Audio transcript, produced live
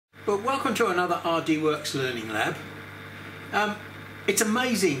Well, welcome to another RDWorks Learning Lab. It's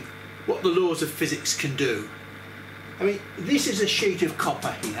amazing what the laws of physics can do. I mean, this is a sheet of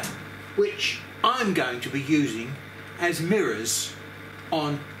copper here, which I'm going to be using as mirrors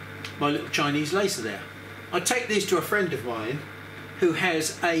on my little Chinese laser there. I take these to a friend of mine who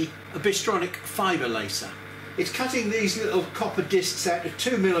has a bistronic fibre laser. It's cutting these little copper discs out of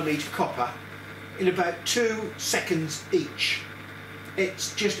 2mm copper in about 2 seconds each.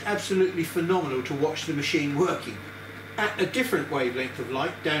 It's just absolutely phenomenal to watch the machine working. At a different wavelength of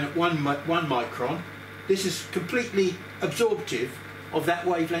light, down at 1 micron, this is completely absorptive of that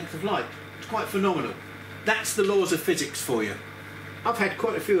wavelength of light. It's quite phenomenal. That's the laws of physics for you. I've had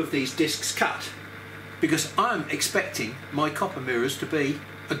quite a few of these discs cut because I'm expecting my copper mirrors to be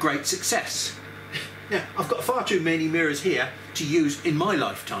a great success. Now, I've got far too many mirrors here to use in my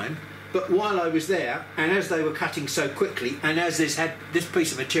lifetime, but while I was there, and as they were cutting so quickly, and as this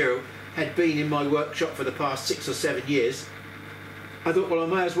piece of material had been in my workshop for the past 6 or 7 years, I thought, well, I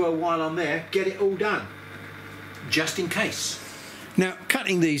may as well, while I'm there, get it all done, just in case. Now,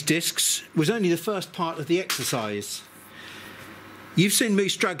 cutting these discs was only the first part of the exercise. You've seen me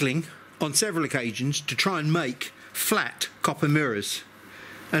struggling on several occasions to try and make flat copper mirrors,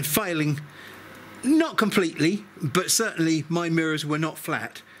 and failing, not completely, but certainly my mirrors were not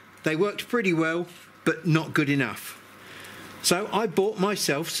flat. They worked pretty well, but not good enough. So I bought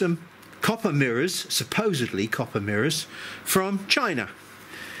myself some copper mirrors, supposedly copper mirrors, from China.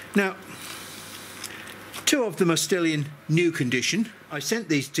 Now, 2 of them are still in new condition. I sent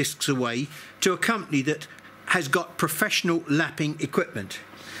these discs away to a company that has got professional lapping equipment.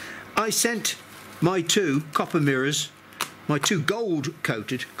 I sent my 2 copper mirrors, my 2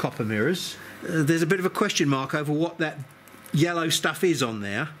 gold-coated copper mirrors. There's a bit of a question mark over what that yellow stuff is on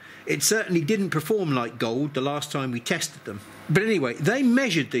there. It certainly didn't perform like gold the last time we tested them. But anyway, they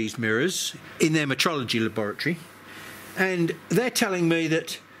measured these mirrors in their metrology laboratory, and they're telling me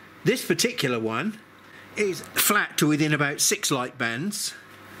that this particular one is flat to within about 6 light bands.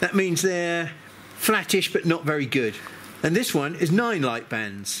 That means they're flattish but not very good. And this one is 9 light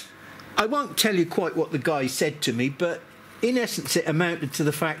bands. I won't tell you quite what the guy said to me, but in essence it amounted to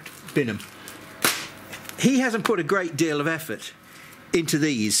the fact, Binham, he hasn't put a great deal of effort into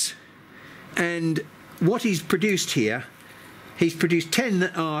these, and what he's produced here, he's produced 10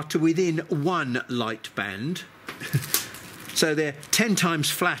 that are to within 1 light band. So they're 10 times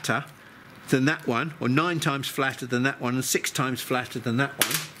flatter than that one, or 9 times flatter than that one, and 6 times flatter than that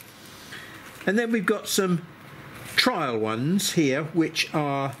one. And then we've got some trial ones here, which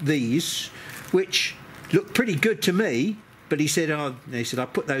are these, which look pretty good to me, but he said I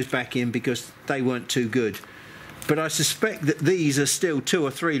put those back in because they weren't too good. But I suspect that these are still 2 or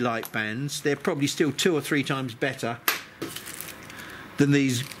 3 light bands. They're probably still 2 or 3 times better than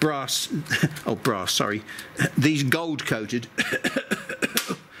these these gold-coated,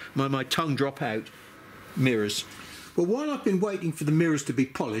 my tongue drop out, mirrors. Well, while I've been waiting for the mirrors to be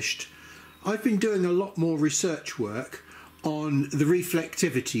polished, I've been doing a lot more research work on the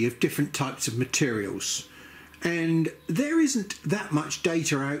reflectivity of different types of materials. And there isn't that much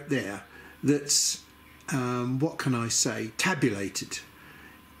data out there that's what can I say, tabulated.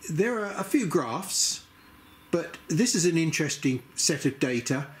 There are a few graphs, but this is an interesting set of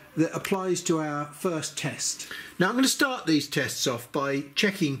data that applies to our first test. Now I'm going to start these tests off by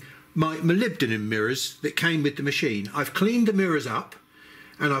checking my molybdenum mirrors that came with the machine. I've cleaned the mirrors up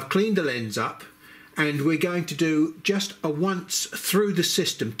and I've cleaned the lens up, and we're going to do just a once through the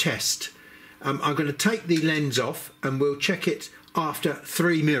system test. I'm going to take the lens off and we'll check it after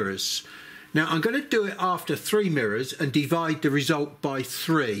 3 mirrors. Now I'm going to do it after 3 mirrors and divide the result by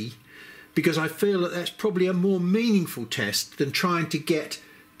 3, because I feel that that's probably a more meaningful test than trying to get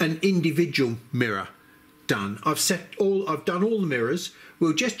an individual mirror done. I've done all the mirrors.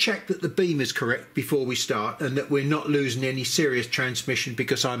 We'll just check that the beam is correct before we start and that we're not losing any serious transmission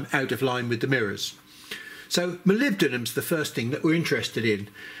because I'm out of line with the mirrors. So molybdenum's the first thing that we're interested in,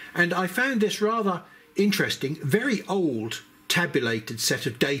 and I found this rather interesting, very old tabulated set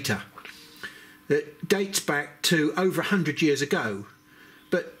of data that dates back to over 100 years ago.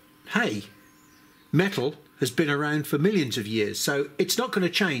 But hey, metal has been around for millions of years, so it's not going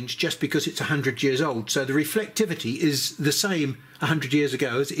to change just because it's 100 years old. So the reflectivity is the same 100 years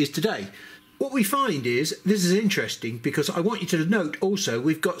ago as it is today. What we find is, this is interesting because I want you to note also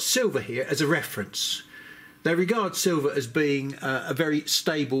we've got silver here as a reference. They regard silver as being a very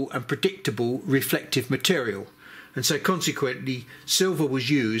stable and predictable reflective material. And so consequently, silver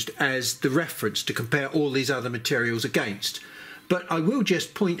was used as the reference to compare all these other materials against. But I will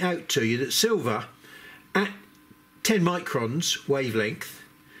just point out to you that silver at 10 microns wavelength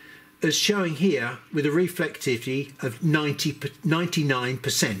as showing here with a reflectivity of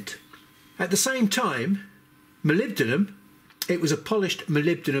 99%. At the same time, molybdenum, it was a polished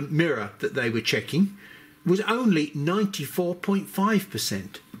molybdenum mirror that they were checking, was only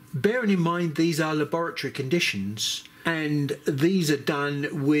 94.5%. Bearing in mind these are laboratory conditions and these are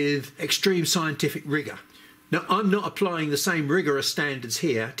done with extreme scientific rigour. Now, I'm not applying the same rigorous standards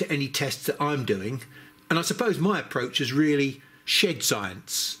here to any tests that I'm doing, and I suppose my approach is really shed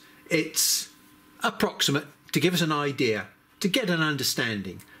science. It's approximate, to give us an idea, to get an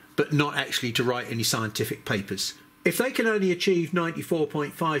understanding, but not actually to write any scientific papers. If they can only achieve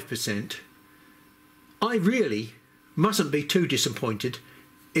 94.5%, I really mustn't be too disappointed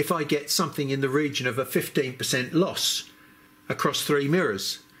if I get something in the region of a 15% loss across 3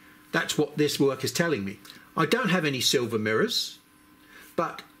 mirrors. That's what this work is telling me. I don't have any silver mirrors,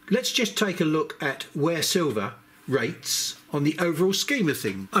 but let's just take a look at where silver rates on the overall scheme of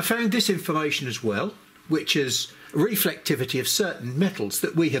things. I found this information as well, which is reflectivity of certain metals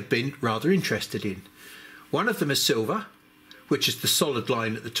that we have been rather interested in. One of them is silver, which is the solid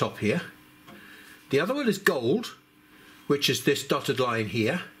line at the top here. The other one is gold, which is this dotted line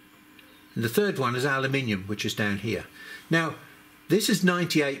here. And the third one is aluminium, which is down here. Now, this is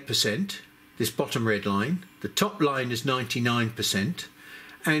 98%, this bottom red line. The top line is 99%.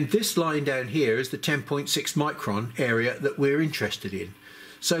 And this line down here is the 10.6 micron area that we're interested in.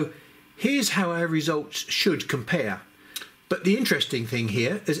 So here's how our results should compare. But the interesting thing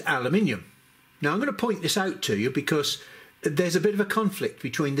here is aluminium. Now I'm going to point this out to you because there's a bit of a conflict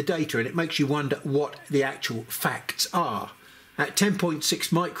between the data and it makes you wonder what the actual facts are. At 10.6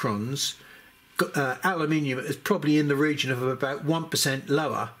 microns, aluminium is probably in the region of about 1%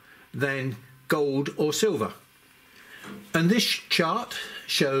 lower than gold or silver. And this chart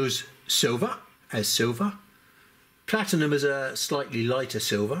shows silver as silver, platinum as a slightly lighter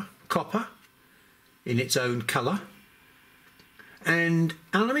silver, copper in its own colour, and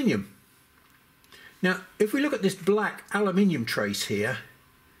aluminium. Now, if we look at this black aluminium trace here,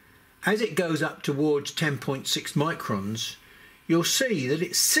 as it goes up towards 10.6 microns, you'll see that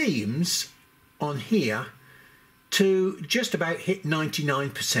it seems on here to just about hit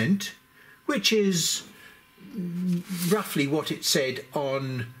 99%, which is roughly what it said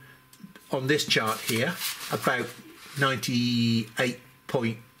on this chart here, about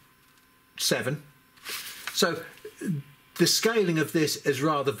 98.7. So the scaling of this is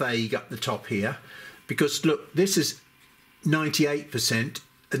rather vague up the top here, because look, this is 98%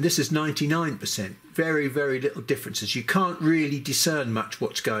 and this is 99%. Very, very little differences. You can't really discern much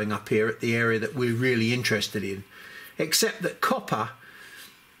what's going up here at the area that we're really interested in, except that copper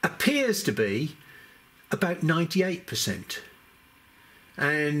appears to be about 98%.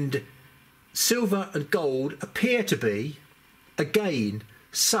 And silver and gold appear to be, again,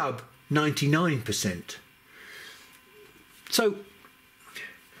 sub 99%. So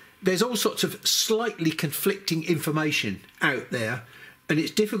there's all sorts of slightly conflicting information out there, and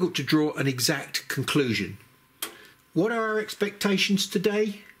it's difficult to draw an exact conclusion. What are our expectations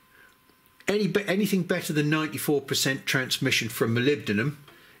today? Anything better than 94% transmission from molybdenum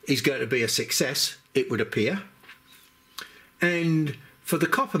is going to be a success, it would appear. And for the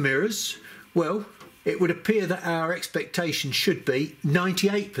copper mirrors, well, it would appear that our expectation should be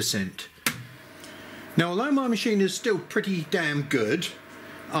 98%. Now, although my machine is still pretty damn good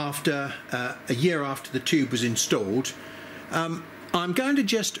after a year after the tube was installed, I'm going to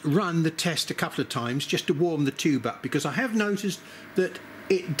just run the test a couple of times just to warm the tube up, because I have noticed that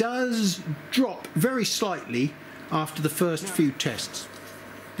it does drop very slightly after the first few tests.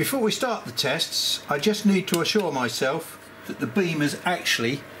 Before we start the tests, I just need to assure myself that the beam is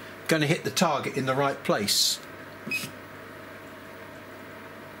actually going to hit the target in the right place.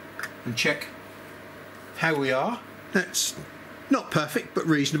 And check how we are. That's not perfect, but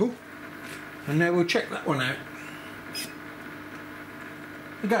reasonable. And now we'll check that one out.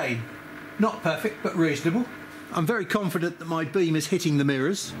 Again, not perfect, but reasonable. I'm very confident that my beam is hitting the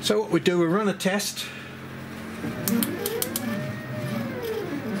mirrors. So what we'll do, we'll run a test.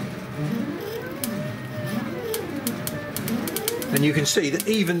 And you can see that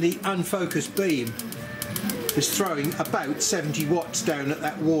even the unfocused beam is throwing about 70 watts down at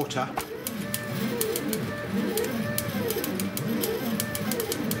that water.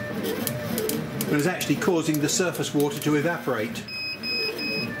 And is actually causing the surface water to evaporate.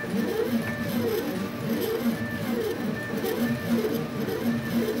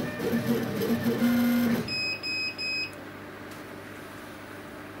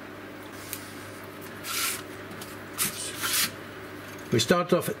 We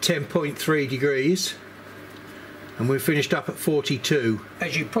started off at 10.3 degrees and we're finished up at 42.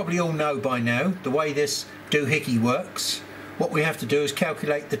 As you probably all know by now, the way this doohickey works, what we have to do is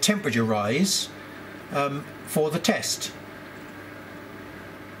calculate the temperature rise for the test,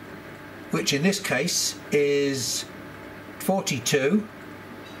 which in this case is 42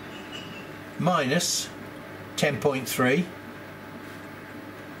 minus 10.3,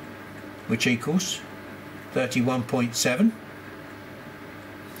 which equals 31.7,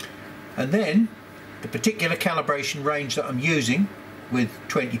 and then the particular calibration range that I'm using with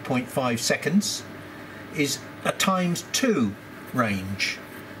 20.5 seconds is a times 2 range,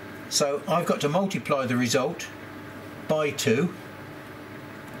 so I've got to multiply the result by 2,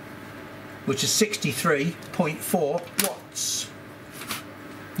 which is 63.4 watts.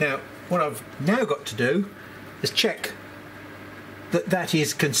 Now what I've now got to do is check that that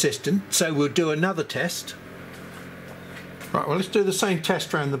is consistent, so we'll do another test. Right, well, let's do the same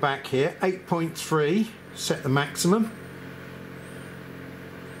test around the back here. 8.3, set the maximum.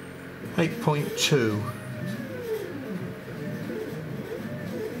 8.2.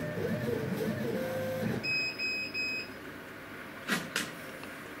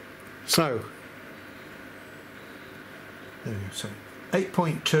 So, there we go. So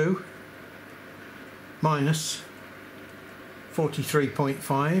 8.2 minus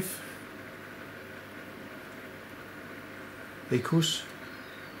 43.5 equals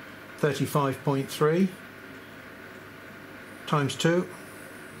 35.3 times 2,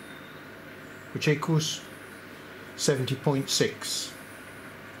 which equals 70.6.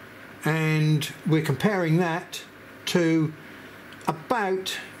 And we're comparing that to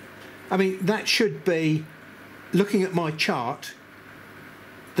about, I mean, that should be, looking at my chart,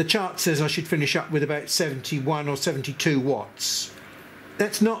 the chart says I should finish up with about 71 or 72 watts.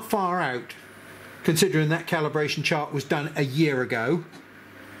 That's not far out, considering that calibration chart was done a year ago.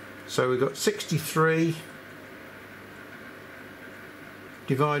 So we've got 63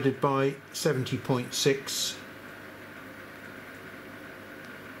 divided by 70.6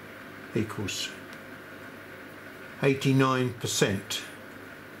 equals 89%.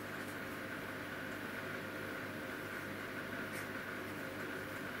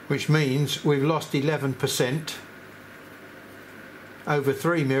 Which means we've lost 11% over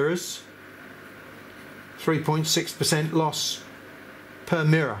 3 mirrors, 3.6% loss per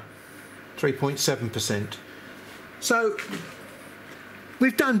mirror, 3.7%. So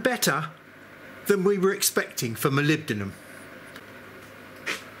we've done better than we were expecting for molybdenum.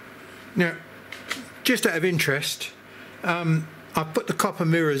 Now, just out of interest, I've put the copper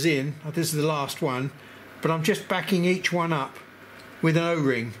mirrors in. This is the last one, but I'm just backing each one up with an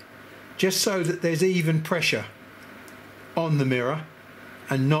O-ring, just so that there's even pressure on the mirror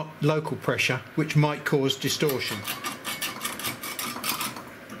and not local pressure, which might cause distortion.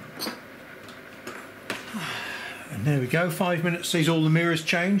 And there we go, 5 minutes sees all the mirrors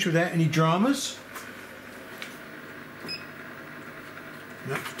change without any dramas.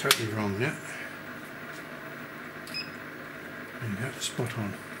 That's totally wrong now. There you go, spot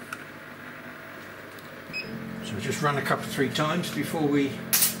on. So just run a couple 3 times before we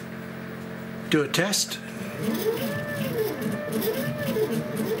do a test.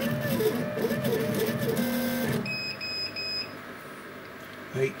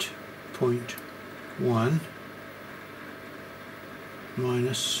 .1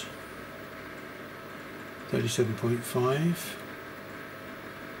 minus 37.5,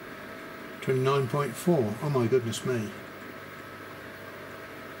 29.4. Oh my goodness me.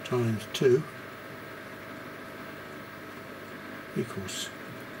 Times 2 equals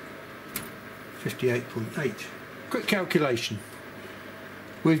 58.8. Quick calculation.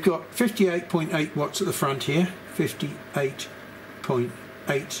 We've got 58.8 watts at the front here,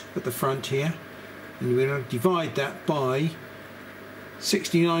 58.8 at the front here, and we're going to divide that by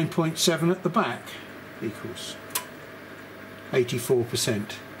 69.7 at the back, equals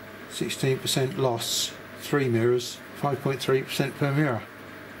 84%. 16% loss, 3 mirrors, 5.3% per mirror,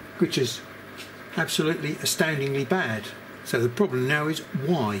 which is absolutely astoundingly bad. So the problem now is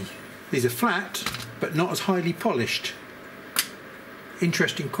why? These are flat, but not as highly polished.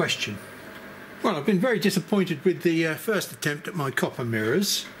 Interesting question. Well, I've been very disappointed with the first attempt at my copper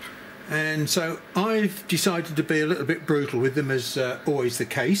mirrors, and so I've decided to be a little bit brutal with them, as always the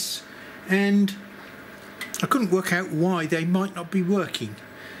case, and I couldn't work out why they might not be working.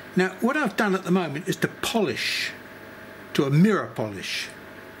 Now, what I've done at the moment is to polish, to a mirror polish,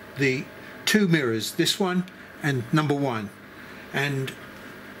 the 2 mirrors, this one and number 1, and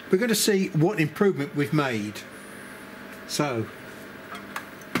we're going to see what improvement we've made. So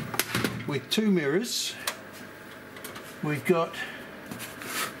with 2 mirrors we've got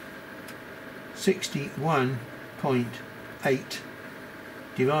 61.4 68.8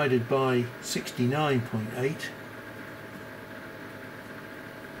 divided by 69.8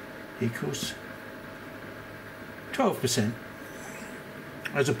 equals 12%,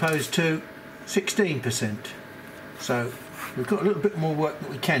 as opposed to 16%. So we've got a little bit more work that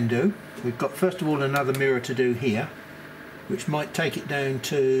we can do. We've got first of all another mirror to do here, which might take it down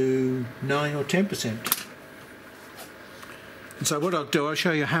to 9 or 10%. And so what I'll do, I'll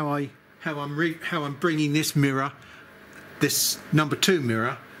show you how I'm bringing this mirror, this number 2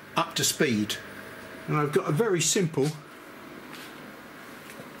 mirror, up to speed. And I've got a very simple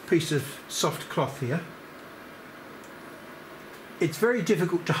piece of soft cloth here. It's very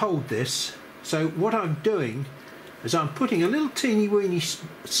difficult to hold this, so what I'm doing is I'm putting a little teeny weeny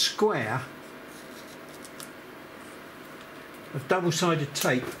square of double-sided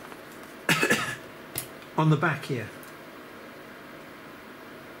tape on the back here.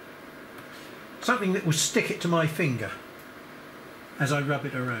 Something that will stick it to my finger as I rub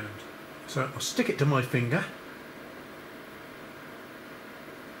it around. So I'll stick it to my finger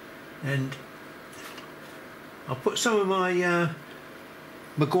and I'll put some of my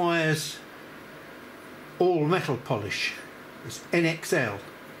Maguire's all metal polish. It's NXL.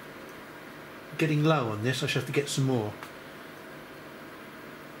 Getting low on this, I shall have to get some more.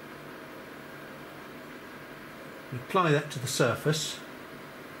 Apply that to the surface.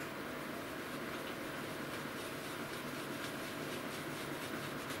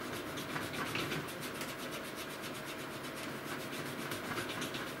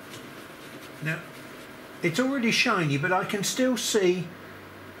 Now, it's already shiny, but I can still see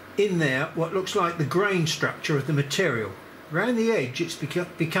in there what looks like the grain structure of the material. Around the edge it's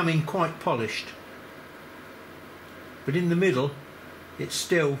becoming quite polished, but in the middle it's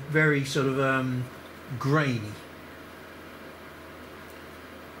still very sort of grainy.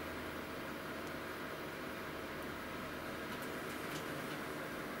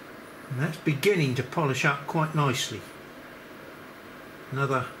 And that's beginning to polish up quite nicely.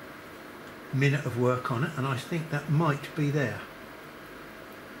 Another minute of work on it and I think that might be there.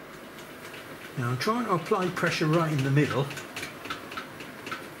 Now I'm trying to apply pressure right in the middle.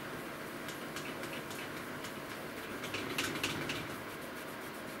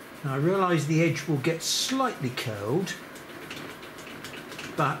 Now I realise the edge will get slightly curled,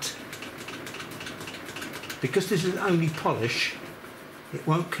 but because this is only polish, it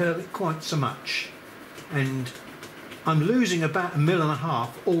won't curl it quite so much, and I'm losing about 1.5 mils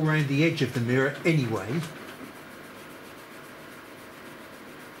all around the edge of the mirror anyway.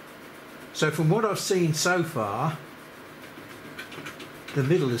 So from what I've seen so far, the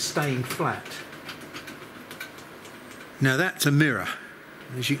middle is staying flat. Now that's a mirror.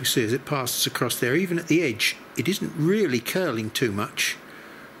 As you can see, as it passes across there, even at the edge, it isn't really curling too much.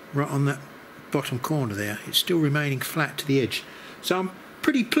 Right on that bottom corner there, it's still remaining flat to the edge. So I'm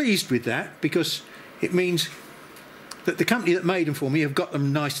pretty pleased with that, because it means that the company that made them for me have got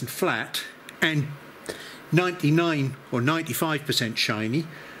them nice and flat and 99 or 95% shiny,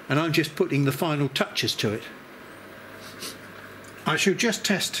 and I'm just putting the final touches to it. I shall just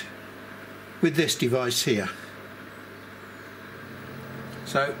test with this device here.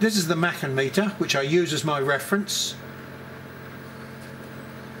 So this is the Macon meter, which I use as my reference.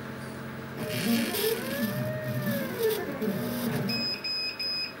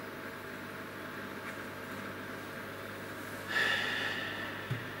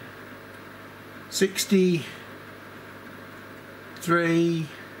 $63,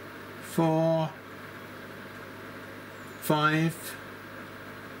 4, 5.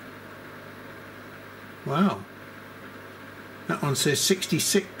 Wow. That one says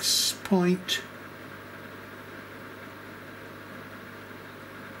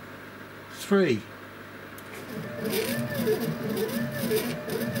 66.3.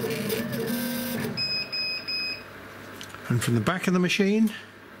 And from the back of the machine,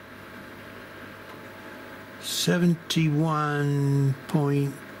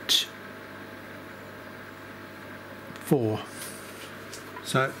 71.4.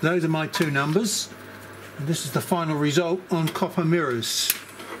 So those are my two numbers, and this is the final result on copper mirrors.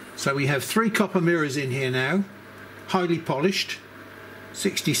 So we have 3 copper mirrors in here now, highly polished,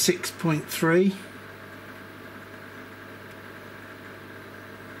 66.3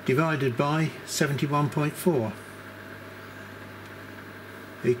 divided by 71.4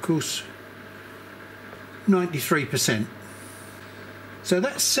 equals 93%. So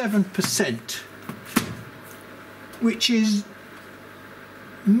that's 7%, which is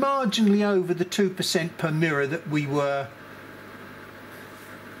marginally over the 2% per mirror that we were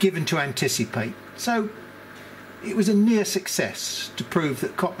given to anticipate. So it was a near success to prove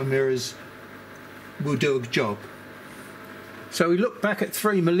that copper mirrors will do a job. So we looked back at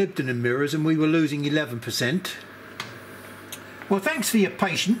 3 molybdenum mirrors and we were losing 11%. Well, thanks for your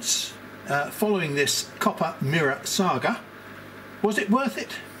patience following this copper mirror saga. Was it worth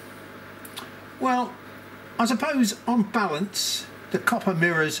it? Well, I suppose on balance the copper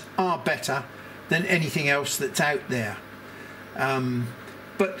mirrors are better than anything else that's out there.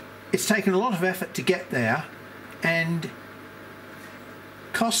 But it's taken a lot of effort to get there, and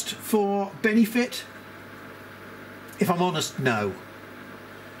cost for benefit, if I'm honest, no.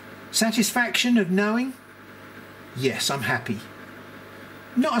 Satisfaction of knowing? Yes, I'm happy.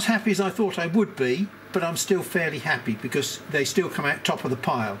 Not as happy as I thought I would be, but I'm still fairly happy because they still come out top of the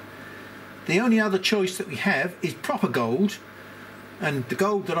pile. The only other choice that we have is proper gold, and the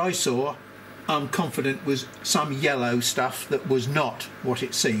gold that I saw, I'm confident was some yellow stuff that was not what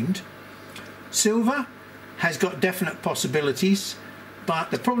it seemed. Silver has got definite possibilities,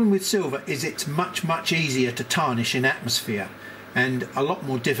 but the problem with silver is it's much easier to tarnish in atmosphere and a lot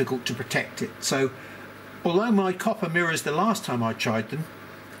more difficult to protect it. So although my copper mirrors the last time I tried them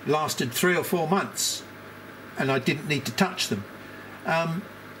lasted 3 or 4 months and I didn't need to touch them,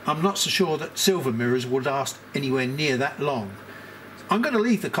 I'm not so sure that silver mirrors will last anywhere near that long. I'm going to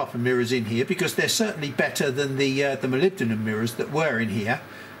leave the copper mirrors in here because they're certainly better than the molybdenum mirrors that were in here,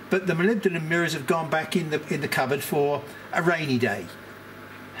 but the molybdenum mirrors have gone back in the cupboard for a rainy day.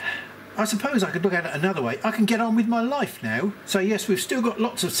 I suppose I could look at it another way. I can get on with my life now. So yes, we've still got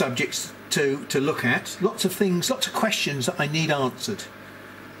lots of subjects to look at, lots of things, lots of questions that I need answered.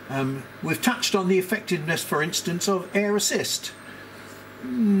 We've touched on the effectiveness, for instance, of air assist.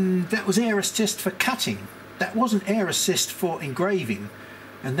 That was air assist for cutting. That wasn't air assist for engraving,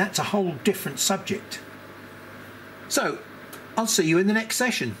 and that's a whole different subject. So, I'll see you in the next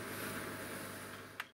session.